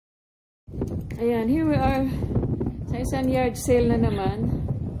Ayan, here we are sa isang yard sale na naman.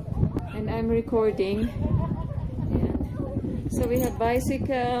 And I'm recording. Ayan. So we have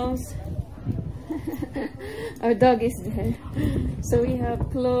bicycles. Our dog is there. So we have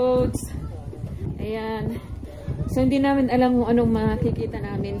clothes. Ayan. So hindi namin alam kung anong makikita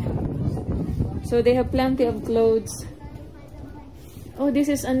namin. So they have plenty of clothes. Oh, this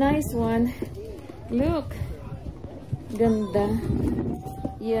is a nice one. Look. Ganda.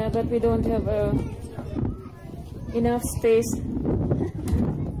 Yeah, but we don't have enough space.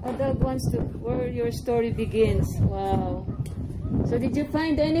 A dog wants to where your story begins. Wow. So did you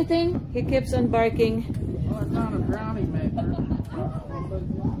find anything? He keeps on barking. Oh, I found a brownie maker.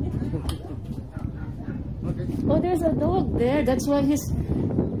 Oh, there's a dog there. That's why he's...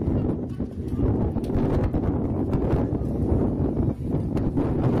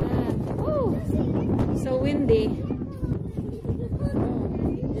 Oh, so windy.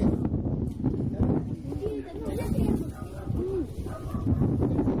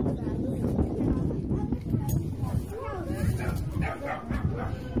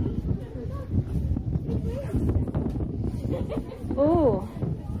 Oh,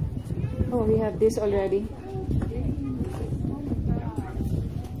 oh, we have this already.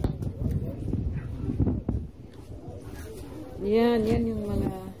 Yan, yan yung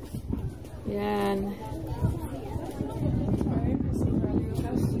mga, yan.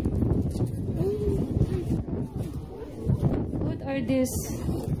 What are these?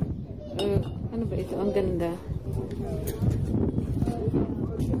 Ano ba ito? Ang ganda.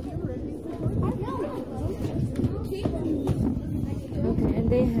 Okay, and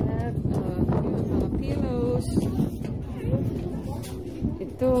they have mga pillows.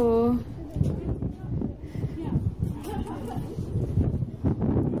 Ito.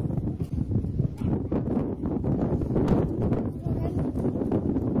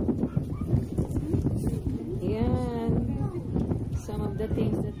 Yan. Some of the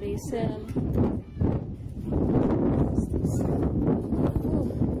things that they sell.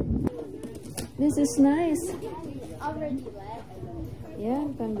 This is nice. Already wet. Yeah,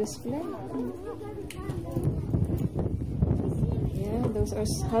 pang display. Yeah, those are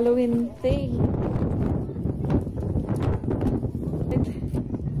Halloween thing.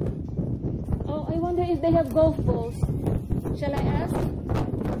 Oh, I wonder if they have golf balls. Shall I ask?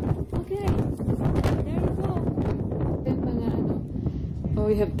 Okay. There you go. Then mga ano. Oh,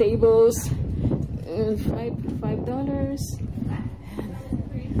 we have tables. And $5.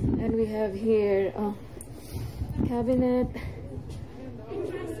 And we have here cabinet.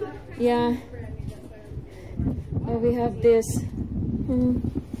 Yeah. Oh, we have this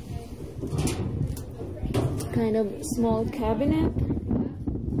kind of small cabinet.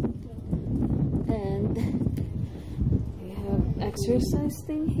 And we have exercise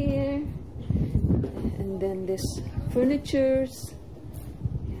thing here. And then this furnitures.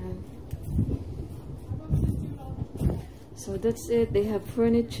 Yeah. So that's it. They have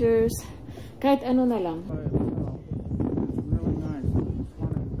furnitures. Kahit ano na lang.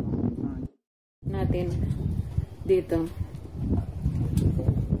 Natin dito.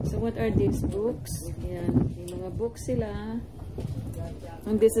 So what are these books? Yan, may mga books sila.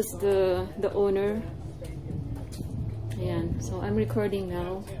 And this is the owner. Ayan. So I'm recording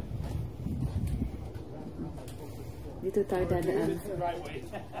now. Dito tayo dadaan.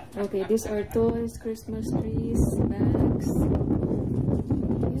 Okay, these are toys, Christmas trees, bags.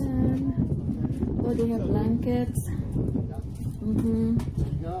 Ayan. Oh, they have blankets.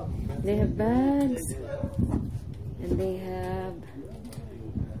 They have bags. And they have,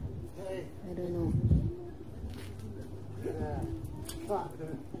 I don't know.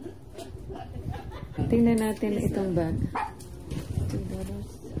 Tingnan natin itong bag. $2.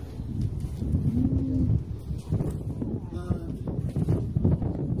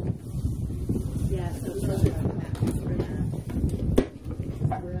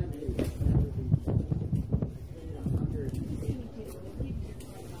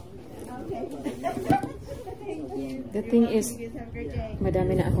 The thing is,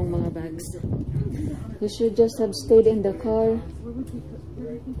 madami na akong mga bags. You should just have stayed in the car.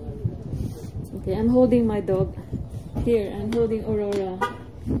 Okay, I'm holding my dog. Here, I'm holding Aurora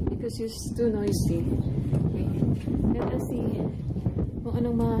because she's too noisy. Okay. Let us see kung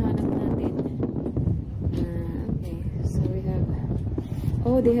anong mahahanap natin. Okay, so we have,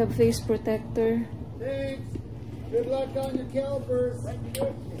 oh, they have face protector. Thanks. Good luck on your calipers.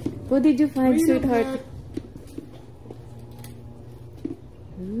 What did you find, sweetheart?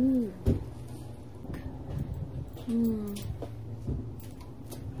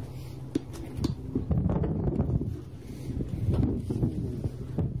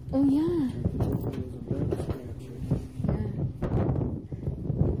 Oh, yeah.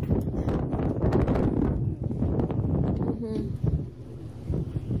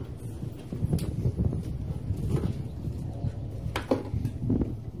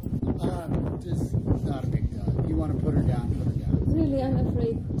 Just not a big deal. If you want to put her down, put her down. Really, I'm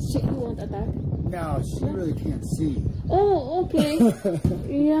afraid she won't attack. No, she really can't see. Oh, okay.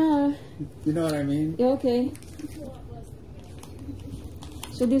 Yeah. You know what I mean? Yeah, okay.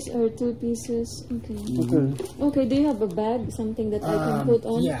 So these are 2 pieces. Okay. Okay, do you have a bag? Something that I can put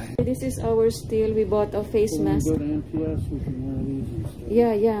on? Yeah. This is our steal. We bought a face mask. When we go to MPS, we can wear these instead.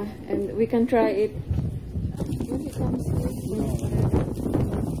 Yeah, yeah. And we can try it. When it comes to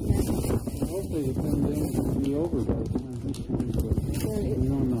Hopefully the pandemic will be over by the time he comes, but we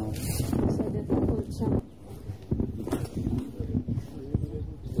don't know. so that we put some.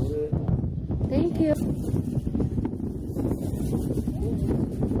 Thank you.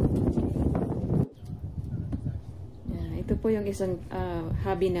 Yeah, ito po yung isang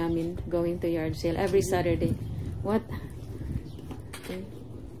hobby namin, going to yard sale every Saturday. What? Okay.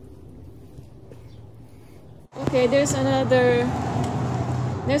 Okay, there's another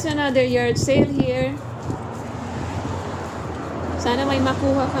yard sale here. Sana may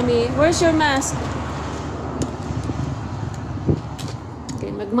makuha kami. Where's your mask? Okay,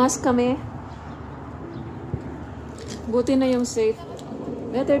 mag-mask kami. Buti na yung safe.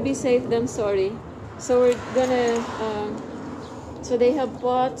 Better be safe than sorry. So we're gonna so they have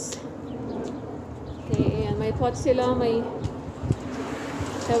pots. Okay, ayan, may pots sila, may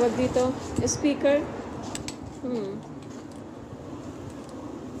tawag dito, speaker.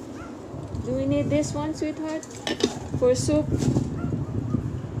 Do we need this one, sweetheart? For soup?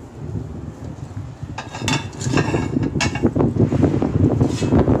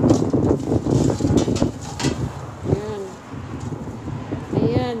 Ayan.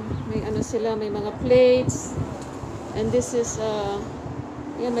 Ayan. May ano sila, may mga plates. And this is,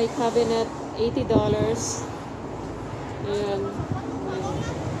 ayan, may cabinet, $80. Ayan.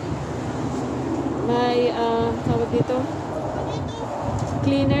 May, tawag dito?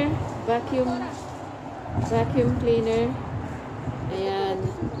 Cleaner. Vacuum cleaner. Ayan.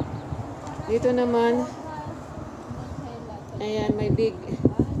 Dito naman, ayan, may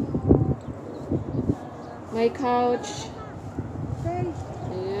couch.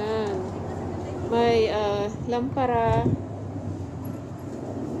 Ayan. May lampara.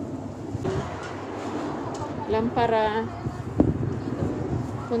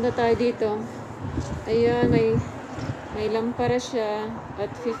 Punta tayo dito. Ayan, may lampara siya at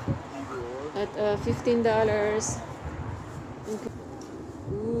 $15. Okay.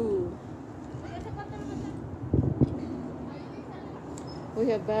 Ooh.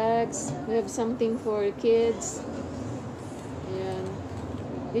 We have bags. We have something for kids. Ayan.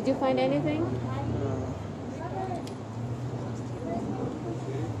 Did you find anything?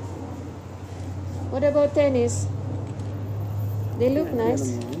 What about tennis? They look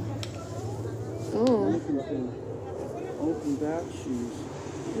nice. Oh. Open back shoes.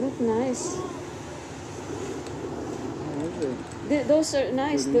 Look nice. What is it? Those are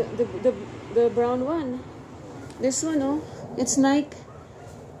nice. The brown one. This one, oh, it's Nike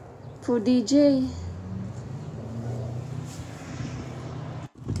for DJ.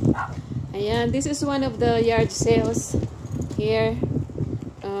 Ayan, this is one of the yard sales here,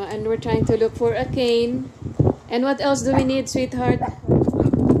 and we're trying to look for a cane. And what else do we need, sweetheart?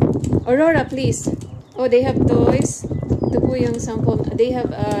 Aurora, please. Oh, they have toys. Ito po yung sample. They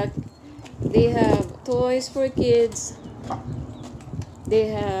have toys for kids.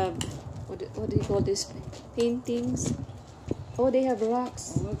 They have what do you call this? Paintings. Oh, they have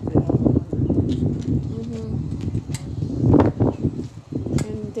rocks.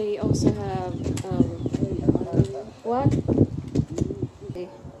 And they also have what? Okay.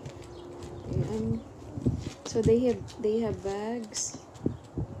 So they have bags.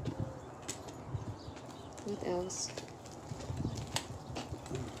 What else?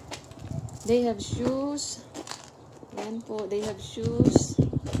 They have shoes. Yan po, they have shoes.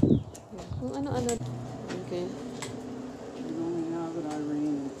 Kung ano-ano. Okay. You only have it,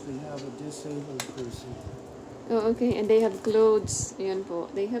 Irene, if you have a disabled person. Oh, okay. And they have clothes. Ayan po.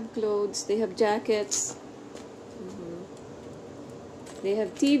 They have clothes. They have jackets. They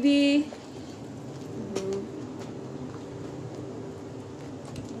have TV.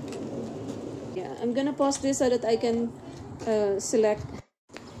 Yeah, I'm gonna pause this so that I can select.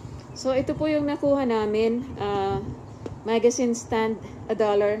 So, ito po yung nakuha namin. Magazine stand, $1.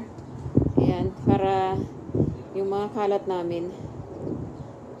 Ayan, para yung mga kalat namin.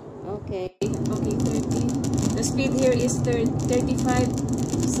 Okay. Okay, 30. The speed here is 35.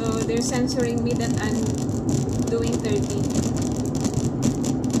 So they're censoring me that I'm doing 30.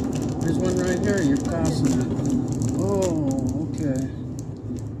 There's one right here. You're passing it. Oh, okay.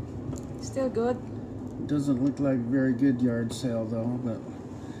 Still good. Doesn't look like very good yard sale though, but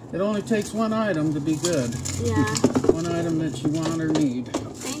it only takes one item to be good. Yeah. One item that you want or need.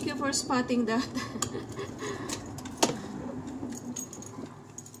 Thank you for spotting that.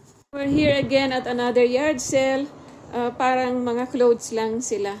 We're here again at another yard sale. Parang mga clothes lang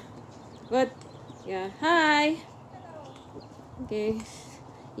sila. But, yeah. Hi! Okay.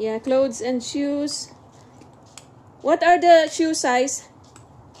 Yeah, clothes and shoes. What are the shoe size?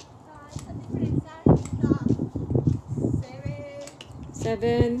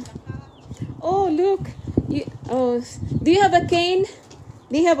 Seven. Oh, look. Do you have a cane?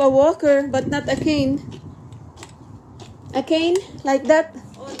 They have a walker, but not a cane. A cane like that?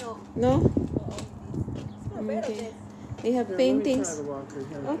 Oh no. No? No. Okay. They have Here, paintings. let me try the walker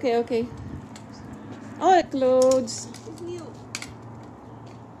here. Okay, okay. Oh, clothes. It's new.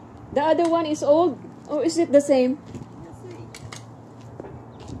 The other one is old. Or is it the same?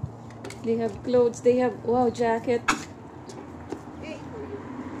 They have clothes. They have, wow, jacket.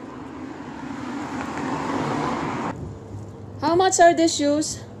 How much are the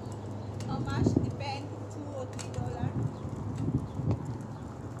shoes? How much? Depend. $2 or $3.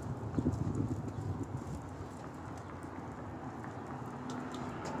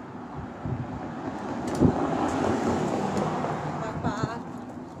 Papa.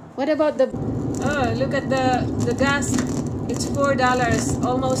 What about the... Oh, look at the gas. It's $4.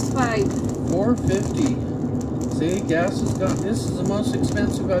 Almost $5. $4.50. See, gas has got. This is the most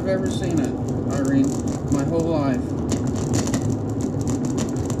expensive I've ever seen it, Irene. My whole life.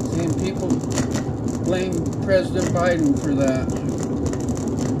 Seeing people blame President Biden for that.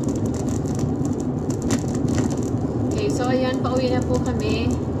 Okay, so ayan, pauwi na po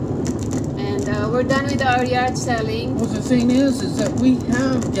kami. And we're done with our yard selling. Well, the thing is that we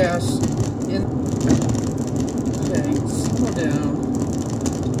have gas in. Okay, slow down.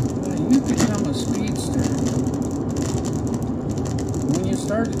 You become a speedster. When you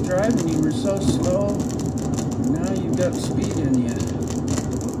started driving, you were so slow. Now you've got speed in you.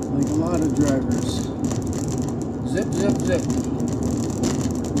 Like a lot of drivers. Zip, zip, zip.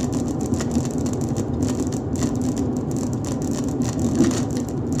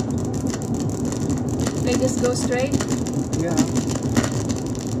 They just go straight. Yeah.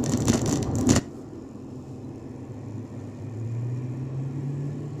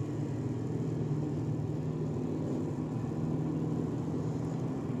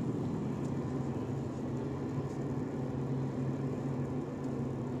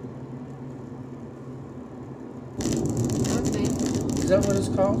 Okay. Is that what it's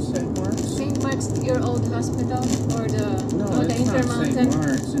called? St. Mark's? St. Mark's, your old hospital? Or the... No, oh, the it's not Intermountain? St.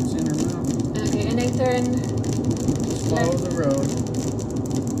 Mark's. It's Intermountain. Okay, and I turn... Just follow the road.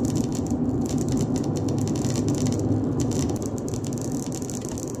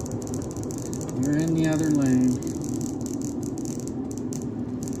 You're in the other lane.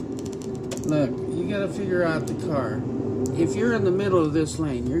 Look, you gotta figure out the car. If you're in the middle of this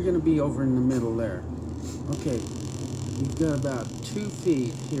lane, you're gonna be over in the middle there. Okay, you've got about 2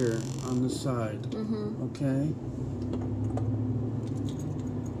 feet here on the side. Mm-hmm. Okay?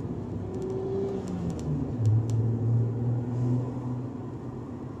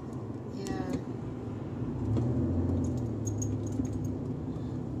 Yeah.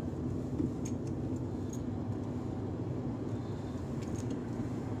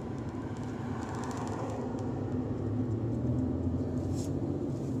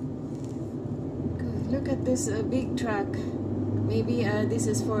 Good. Look at this big truck. Maybe this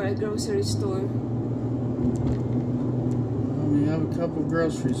is for a grocery store. We have a couple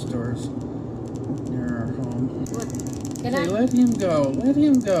grocery stores near our home. What? Can Okay, I? let him go. Let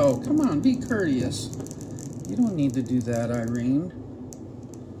him go. Come on, be courteous. You don't need to do that, Irene.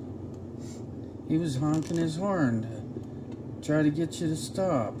 He was honking his horn to try to get you to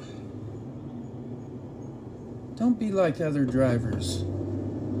stop. Don't be like other drivers.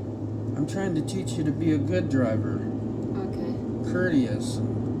 I'm trying to teach you to be a good driver. Okay. Courteous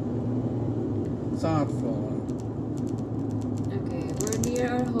and thoughtful. Okay, we're near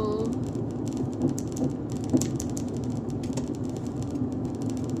our home.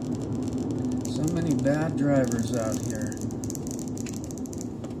 So many bad drivers out here.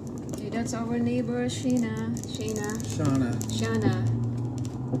 Okay, that's our neighbor, Shana. Shauna.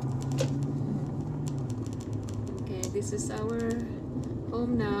 Okay, this is our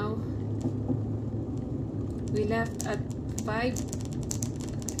home now. We left at 5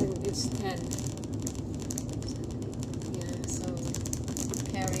 and it's 10. Yeah, so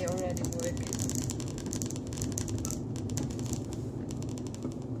carry they already work.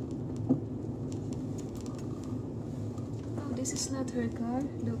 Oh, this is not her car.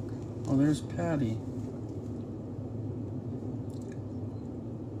 Look. Oh, there's Patty.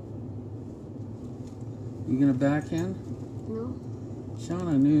 You gonna back in? No.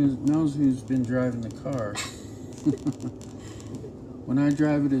 Shauna knows who's been driving the car. When I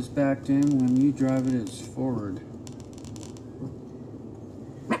drive it, it's backed in. When you drive it, it's forward.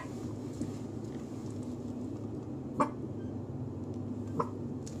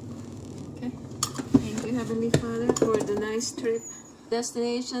 Okay. Thank you, Heavenly Father, for the nice trip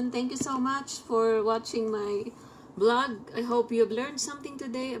destination. Thank you so much for watching my vlog. I hope you've learned something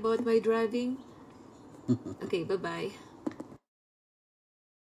today about my driving. Okay, bye-bye.